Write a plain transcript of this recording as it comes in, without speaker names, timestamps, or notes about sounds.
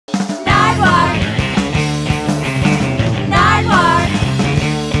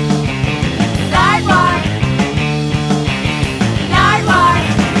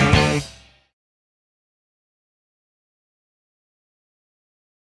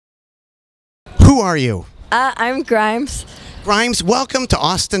Who are you? I'm Grimes. Grimes, welcome to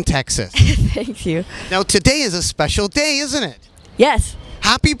Austin, Texas. Thank you. Now, today is a special day, isn't it? Yes.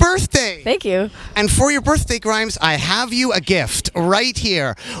 Happy birthday! Thank you. And for your birthday, Grimes, I have you a gift right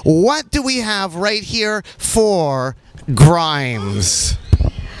here. What do we have right here for Grimes?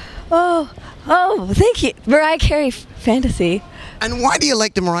 Oh, thank you. Mariah Carey Fantasy. And why do you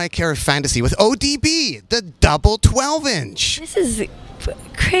like the Mariah Carey Fantasy with ODB, the double 12-inch? This is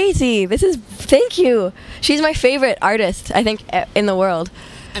crazy. Thank you. She's my favorite artist, I think, in the world.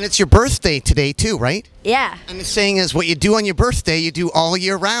 And it's your birthday today, too, right? Yeah. And the saying is, what you do on your birthday, you do all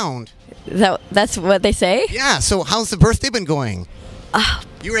year round. That's what they say? Yeah, so how's the birthday been going?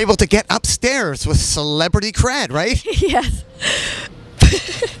 You were able to get upstairs with celebrity cred, right? Yes.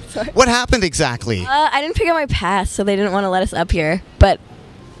 Sorry. What happened exactly? I didn't pick up my pass, so they didn't want to let us up here. But,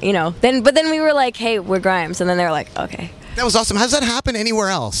 you know, then we were like, hey, we're Grimes. And then they were like, okay. That was awesome. Has that happened anywhere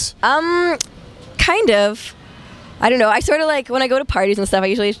else? Kind of. I don't know. I sort of like, when I go to parties and stuff, I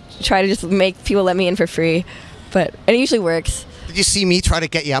usually try to just make people let me in for free. But it usually works. Did you see me try to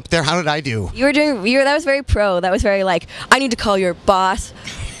get you up there? How did I do? That was very pro. That was very like, I need to call your boss.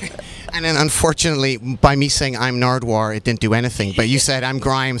 And then unfortunately, by me saying I'm Nardwuar, it didn't do anything. But you said I'm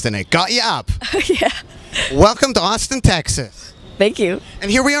Grimes and it got you up. Yeah. Welcome to Austin, Texas. Thank you.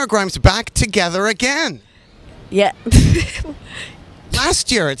 And here we are, Grimes, back together again. Yeah.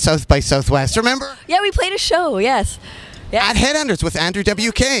 Last year at South by Southwest, remember? Yeah, we played a show, yes. Yeah. At Headhunters with Andrew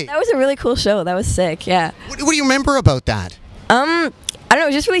WK. That was a really cool show. That was sick, yeah. What do you remember about that? I don't know, it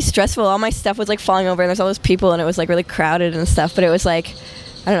was just really stressful. All my stuff was like falling over and there's all those people and it was like really crowded and stuff, but it was like,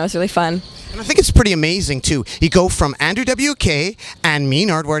 I don't know, it was really fun. And I think it's pretty amazing, too. You go from Andrew WK and me,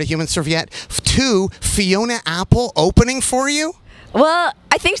 Nardwuar, to Human Serviette, to Fiona Apple opening for you? Well,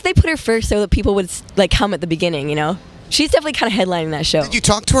 I think they put her first so that people would like come at the beginning, you know? She's definitely kind of headlining that show. Did you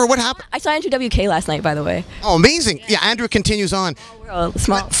talk to her? What happened? I saw Andrew WK last night, by the way. Oh, amazing. Yeah, Andrew continues on.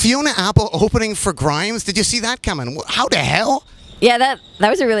 Small. But Fiona Apple opening for Grimes, did you see that coming? How the hell? Yeah, that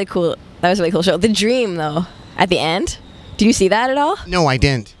was a really cool show. The Dream, though, at the end. Did you see that at all? No, I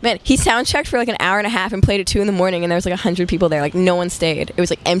didn't. Man, he sound checked for like an hour and a half and played at 2 in the morning, and there was like 100 people there. Like no one stayed. It was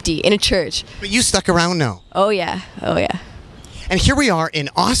like empty in a church. But you stuck around now. Oh yeah. And here we are in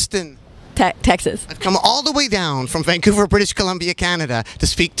Austin, Texas. I've come all the way down from Vancouver, British Columbia, Canada, to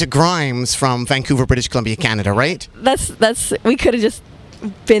speak to Grimes from Vancouver, British Columbia, Canada, right? We could have just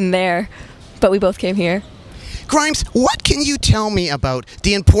been there, but we both came here. Grimes, what can you tell me about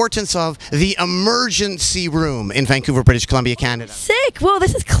the importance of the emergency room in Vancouver, British Columbia, Canada? Sick! Whoa,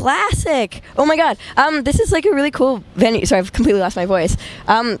 this is classic! Oh my god. This is like a really cool venue. Sorry, I've completely lost my voice.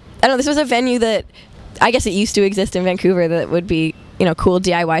 I don't know, this was a venue that I guess it used to exist in Vancouver that would be, you know, cool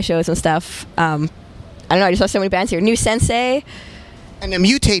DIY shows and stuff. I don't know, I just saw so many bands here. New Sensei. And the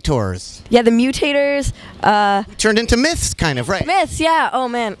Mutators. Yeah, the Mutators. Turned into Myths, kind of, right? Myths, yeah. Oh,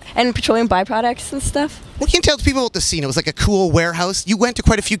 man. And Petroleum Byproducts and stuff. What can you tell people about the scene? It was like a cool warehouse. You went to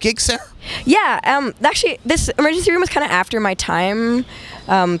quite a few gigs there? Yeah. Actually, this emergency room was kind of after my time.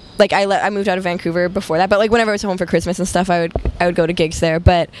 Like, I moved out of Vancouver before that. But, like, whenever I was home for Christmas and stuff, I would go to gigs there.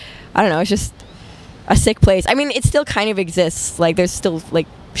 But, I don't know, it's just a sick place. I mean, it still kind of exists. Like, there's still, like,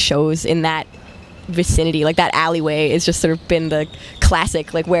 shows in that vicinity. Like, that alleyway has just sort of been the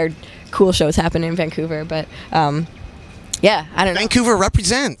classic, like, where cool shows happen in Vancouver. But, yeah, I don't know. Vancouver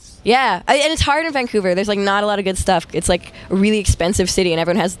represents. Yeah, and it's hard in Vancouver. There's, like, not a lot of good stuff. It's, like, a really expensive city, and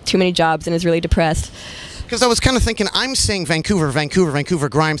everyone has too many jobs and is really depressed. Because I was kind of thinking, I'm saying Vancouver,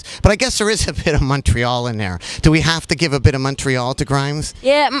 Grimes, but I guess there is a bit of Montreal in there. Do we have to give a bit of Montreal to Grimes?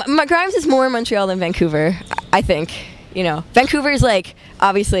 Yeah, Grimes is more Montreal than Vancouver, I think. You know, Vancouver is, like,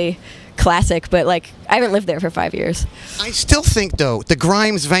 obviously classic, but, like, I haven't lived there for 5 years. I still think, though, the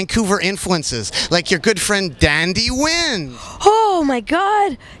Grimes Vancouver influences, like your good friend Dandy Wind. Oh, my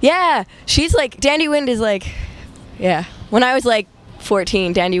God. Yeah, she's, like, Dandy Wind is, like, yeah. When I was, like,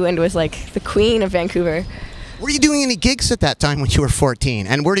 14, Dandy Wind was, like, the queen of Vancouver. Were you doing any gigs at that time when you were 14?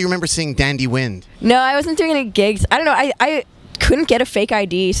 And where do you remember seeing Dandy Wind? No, I wasn't doing any gigs. I don't know. I couldn't get a fake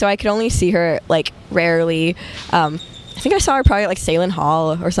ID, so I could only see her, like, rarely. I think I saw her probably at, like, Salin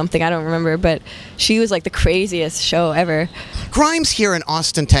Hall or something. I don't remember, but she was, like, the craziest show ever. Grimes here in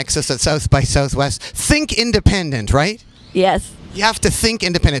Austin, Texas at South by Southwest. Think independent, right? Yes. You have to think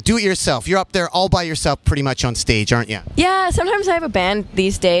independent. Do it yourself. You're up there all by yourself pretty much on stage, aren't you? Yeah, sometimes I have a band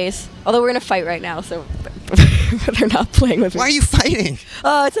these days. Although we're in a fight right now, so they're not playing with me. Why are you fighting?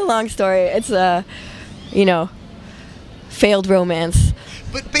 Oh, it's a long story. It's you know, failed romance.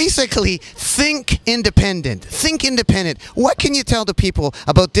 But basically, think independent. Think independent. What can you tell the people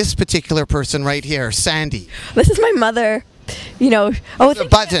about this particular person right here, Sandy? This is my mother. Oh, The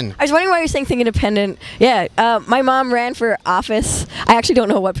button. I was wondering why you're saying think independent. Yeah, my mom ran for office. I actually don't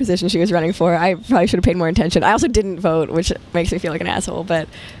know what position she was running for. I probably should have paid more attention. I also didn't vote, which makes me feel like an asshole. But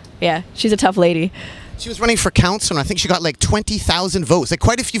yeah, she's a tough lady. She was running for council, and I think she got like 20,000 votes. Like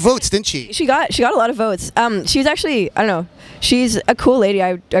quite a few votes, didn't she? She got a lot of votes. She was actually, I don't know, she's a cool lady.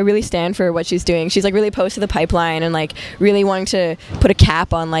 I really stand for what she's doing. She's like really opposed to the pipeline and like really wanting to put a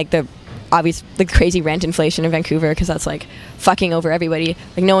cap on like the crazy rent inflation in Vancouver, because that's like fucking over everybody.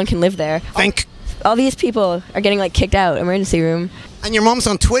 Like no one can live there. All these people are getting like kicked out, emergency room. And your mom's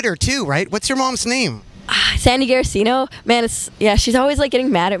on Twitter too, right? What's your mom's name? Sandy Garacino. Man, she's always like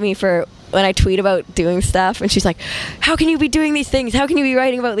getting mad at me for when I tweet about doing stuff, and she's like, how can you be doing these things? How can you be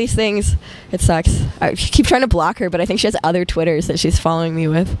writing about these things? It sucks. I keep trying to block her, but I think she has other Twitters that she's following me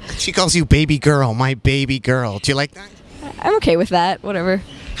with. She calls you baby girl, my baby girl. Do you like that? I'm okay with that, whatever.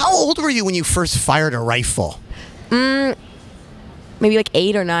 How old were you when you first fired a rifle? Maybe like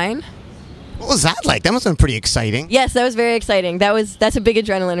 8 or 9. What was that like? That must have been pretty exciting. Yes, that was very exciting. That's a big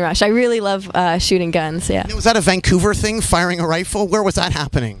adrenaline rush. I really love shooting guns. Yeah. Was that a Vancouver thing, firing a rifle? Where was that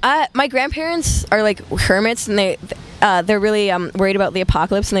happening? My grandparents are like hermits, and they're really worried about the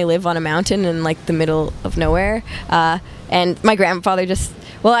apocalypse, and they live on a mountain in like the middle of nowhere. And my grandfather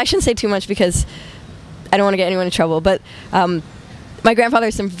I shouldn't say too much because I don't want to get anyone in trouble, but my grandfather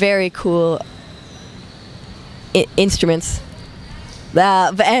has some very cool instruments.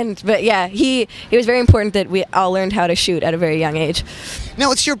 But yeah, it was very important that we all learned how to shoot at a very young age.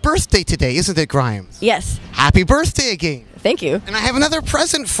 Now, it's your birthday today, isn't it, Grimes? Yes. Happy birthday again. Thank you. And I have another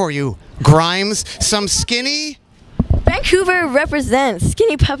present for you, Grimes. Some Skinny. Vancouver represents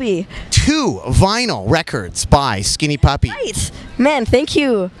Skinny Puppy. 2 vinyl records by Skinny Puppy. Right. Man, thank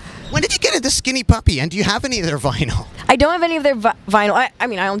you. When did you get into Skinny Puppy, and do you have any of their vinyl? I don't have any of their vinyl. I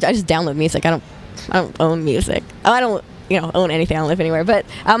just download music. I don't own music. I don't own anything. I don't live anywhere. But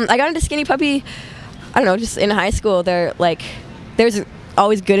I got into Skinny Puppy, I don't know, just in high school. There's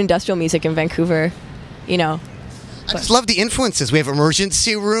always good industrial music in Vancouver, I just love the influences. We have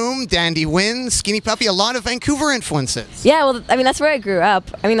Emergency Room, Dandy Wind, Skinny Puppy, a lot of Vancouver influences. Yeah, well, that's where I grew up.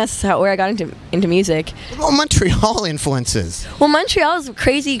 That's where I got into music. What about Montreal influences? Well, Montreal is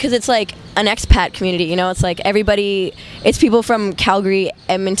crazy because it's like an expat community, It's like it's people from Calgary,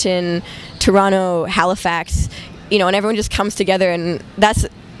 Edmonton, Toronto, Halifax, and everyone just comes together, and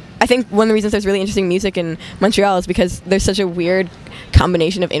I think one of the reasons there's really interesting music in Montreal is because there's such a weird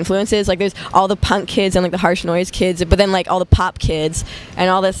combination of influences. Like there's all the punk kids and like the harsh noise kids, but then like all the pop kids and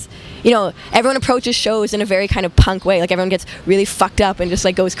all this, everyone approaches shows in a very kind of punk way. Like everyone gets really fucked up and just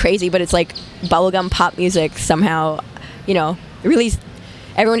like goes crazy, but it's like bubblegum pop music somehow, really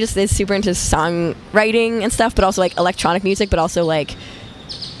everyone just is super into songwriting and stuff, but also like electronic music, but also like,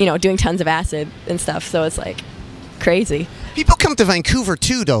 doing tons of acid and stuff. So it's like crazy. People come to Vancouver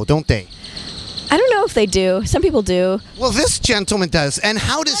too, though, don't they? I don't know if they do. Some people do. Well, this gentleman does. And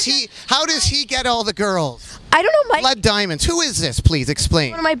how does he get all the girls? I don't know, Mike. Blood Diamonds. Who is this? Please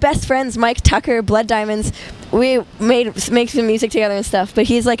explain. One of my best friends, Mike Tucker, Blood Diamonds. We make some music together and stuff. But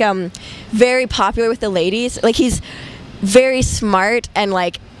he's like very popular with the ladies. Like he's very smart and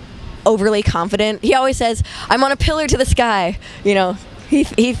like overly confident. He always says, "I'm on a pillar to the sky."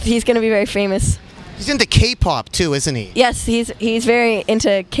 He's gonna be very famous. He's into K-pop too, isn't he? Yes, he's very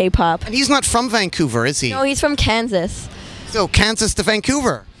into K-pop. And he's not from Vancouver, is he? No, he's from Kansas. So Kansas to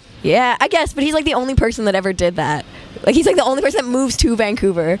Vancouver. Yeah, I guess, but he's like the only person that ever did that. Like he's like the only person that moves to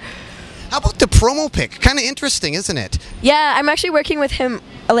Vancouver. How about the promo pic? Kind of interesting, isn't it? Yeah, I'm actually working with him.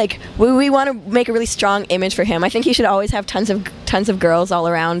 Like we want to make a really strong image for him. I think he should always have tons of girls all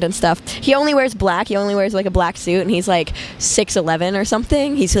around and stuff. He only wears black. He only wears like a black suit, and he's like 6'11" or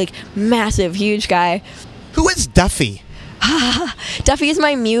something. He's like massive, huge guy. Who is Duffy? Duffy is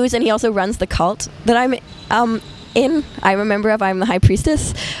my muse, and he also runs the cult that I'm I'm a member of. I'm the high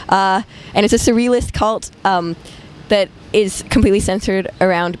priestess, and it's a surrealist cult that is completely centered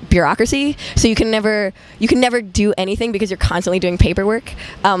around bureaucracy. So you can never do anything because you're constantly doing paperwork.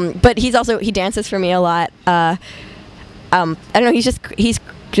 But he dances for me a lot. I don't know. He's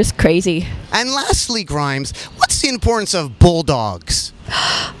just crazy. And lastly, Grimes, what's the importance of bulldogs?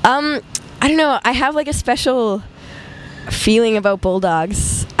 I don't know. I have like a special feeling about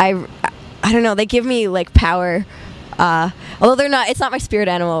bulldogs. I don't know. They give me like power. Although they're not. It's not my spirit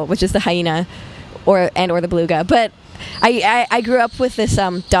animal, which is the hyena, or the beluga. But I grew up with this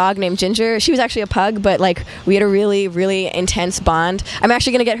dog named Ginger. She was actually a pug, but like we had a really, really intense bond. I'm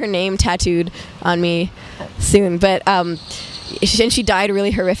actually gonna get her name tattooed on me soon. But she died a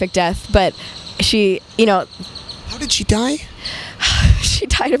really horrific death. But she, How did she die? She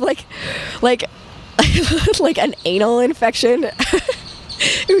died of like like an anal infection.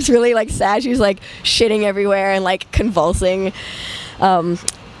 It was really like sad. She was like shitting everywhere and like convulsing.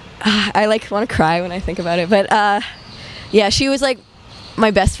 I like want to cry when I think about it, but yeah, she was like my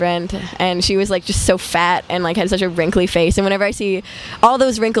best friend, and she was like just so fat and like had such a wrinkly face. And whenever I see all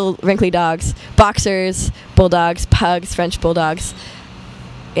those wrinkly dogs, boxers, bulldogs, pugs, French bulldogs,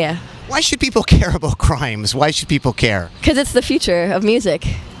 yeah. Why should people care about Grimes? Why should people care? Because it's the future of music,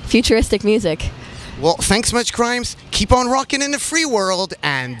 futuristic music. Well, thanks so much, Grimes. Keep on rocking in the free world,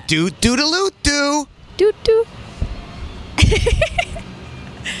 and do-do-do-do. Doo-doo.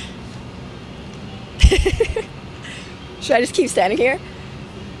 Should I just keep standing here?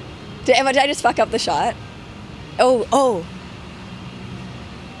 Did I just fuck up the shot? Oh.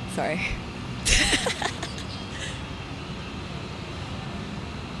 Sorry.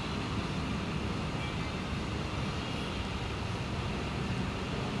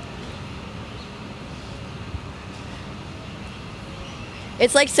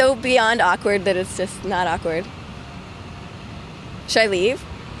 It's like so beyond awkward that it's just not awkward. Should I leave?